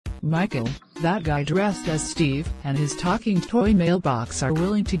Michael, that guy dressed as Steve, and his talking toy mailbox are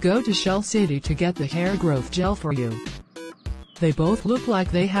willing to go to Shell City to get the hair growth gel for you. They both look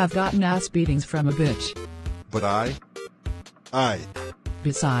like they have gotten ass beatings from a bitch. But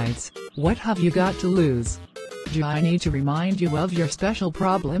Besides, what have you got to lose? Do I need to remind you of your special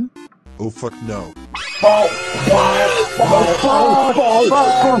problem? Oh fuck no.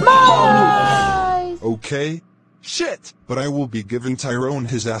 Okay? Shit! But I will be giving Tyrone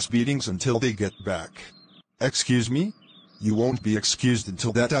his ass beatings until they get back. Excuse me? You won't be excused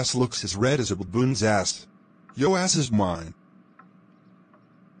until that ass looks as red as a baboon's ass. Yo ass is mine.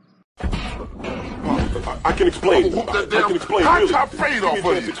 I can explain. I can explain. High top fade off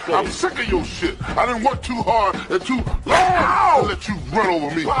of you. I'm sick of your shit. I didn't work too hard and too long to let you run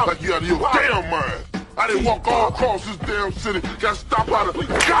over me like you out of your damn mind. I didn't walk all across this damn city, got stopped out of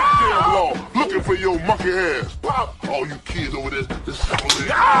goddamn law, looking for your monkey ass. All you kids over there, just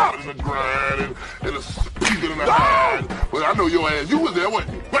in the grind and peeping in the hide. Well, I know your ass. You was there,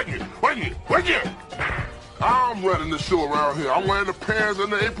 wasn't you? I'm running the show around here. I'm wearing the pants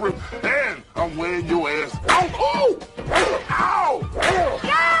and the apron, and I'm wearing your ass out. Oh!